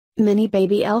Mini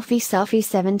Baby ELFIE Selfie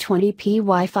 720p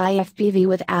Wi-Fi FPV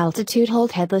with altitude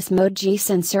hold headless mode G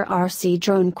sensor RC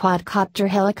drone quadcopter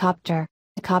helicopter.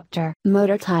 Copter.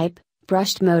 Motor type,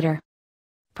 brushed motor.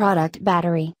 Product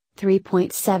battery,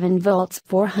 3.7 volts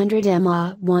 400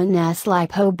 mAh 1S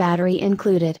LiPo battery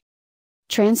included.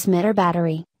 Transmitter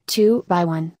battery,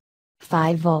 2x1.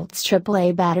 5 volts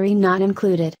AAA battery not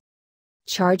included.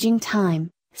 Charging time,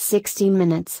 60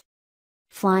 minutes.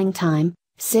 Flying time,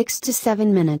 6 to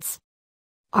 7 minutes.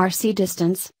 RC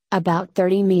distance, about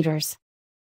 30 meters.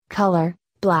 Color,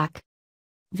 black.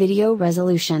 Video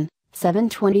resolution,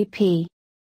 720p.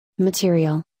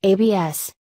 Material,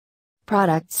 ABS.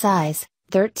 Product size,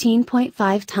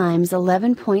 13.5 times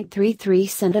 11.33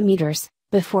 centimeters,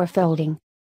 before folding.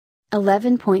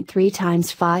 11.3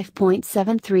 times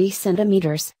 5.73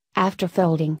 centimeters, after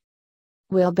folding.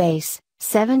 Wheelbase,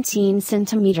 17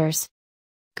 centimeters.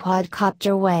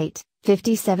 Quadcopter weight,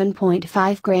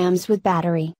 57.5 grams with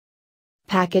battery.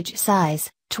 Package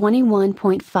size,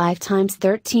 21.5 times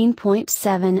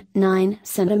 13.79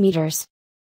 centimeters.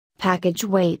 Package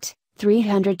weight,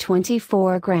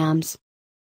 324 grams.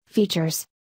 Features.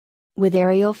 With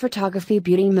aerial photography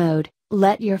beauty mode,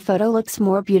 let your photo looks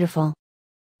more beautiful.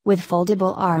 With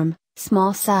foldable arm,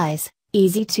 small size,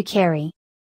 easy to carry.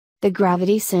 The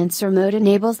gravity sensor mode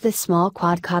enables the small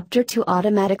quadcopter to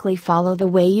automatically follow the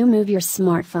way you move your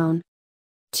smartphone.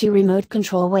 2 remote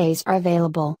control ways are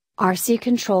available, RC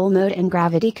control mode and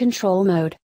gravity control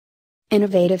mode.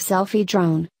 Innovative selfie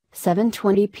drone,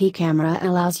 720p camera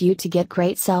allows you to get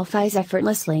great selfies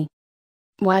effortlessly.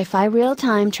 Wi-Fi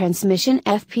real-time transmission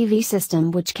FPV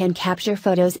system which can capture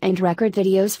photos and record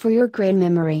videos for your great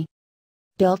memory.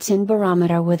 Built-in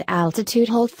barometer with altitude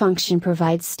hold function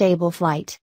provides stable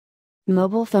flight.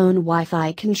 Mobile phone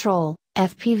Wi-Fi control,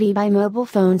 FPV by mobile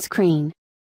phone screen.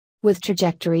 With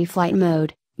trajectory flight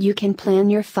mode, you can plan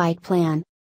your flight plan.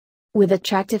 With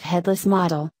attractive headless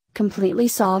model, completely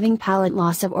solving pilot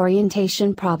loss of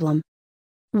orientation problem.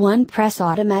 One press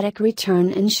automatic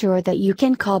return ensure that you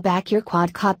can call back your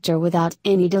quadcopter without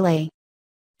any delay.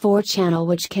 4 channel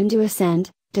which can do ascend,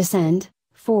 descend,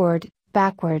 forward,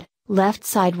 backward, left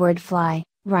sideward fly,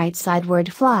 right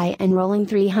sideward fly and rolling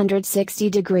 360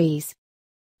 degrees.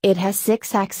 It has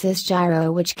 6-axis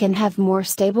gyro which can have more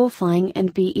stable flying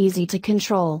and be easy to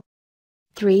control.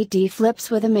 3D flips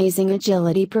with amazing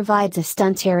agility provides a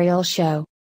stunt aerial show.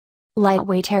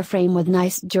 Lightweight airframe with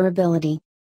nice durability.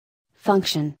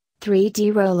 Function,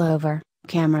 3D rollover,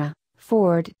 camera,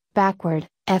 forward, backward,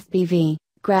 FPV,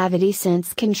 gravity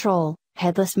sense control,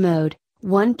 headless mode,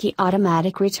 1 key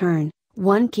automatic return,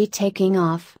 1 key taking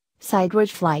off, sideward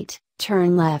flight,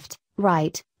 turn left,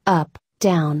 right, up,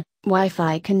 down,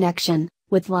 Wi-Fi connection,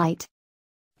 with light.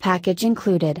 Package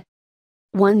included.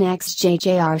 1X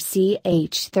JJRC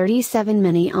H37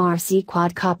 Mini RC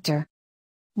Quadcopter.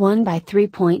 1x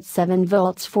 3.7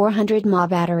 volts 400 mAh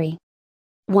battery.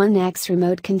 1X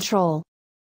remote control.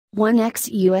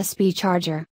 1X USB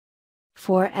charger.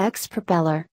 4X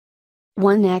propeller.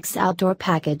 1X outdoor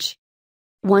package.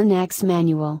 1X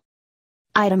manual.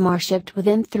 Item are shipped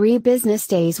within 3 business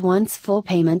days once full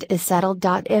payment is settled.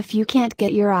 If you can't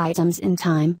get your items in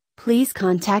time, please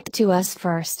contact to us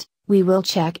first, we will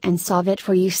check and solve it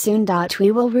for you soon.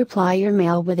 We will reply your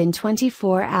mail within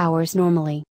 24 hours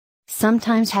normally.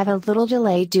 Sometimes have a little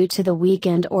delay due to the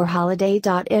weekend or holiday.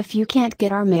 If you can't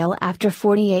get our mail after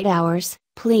 48 hours,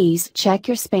 please check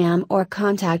your spam or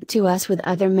contact to us with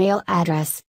other mail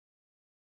address.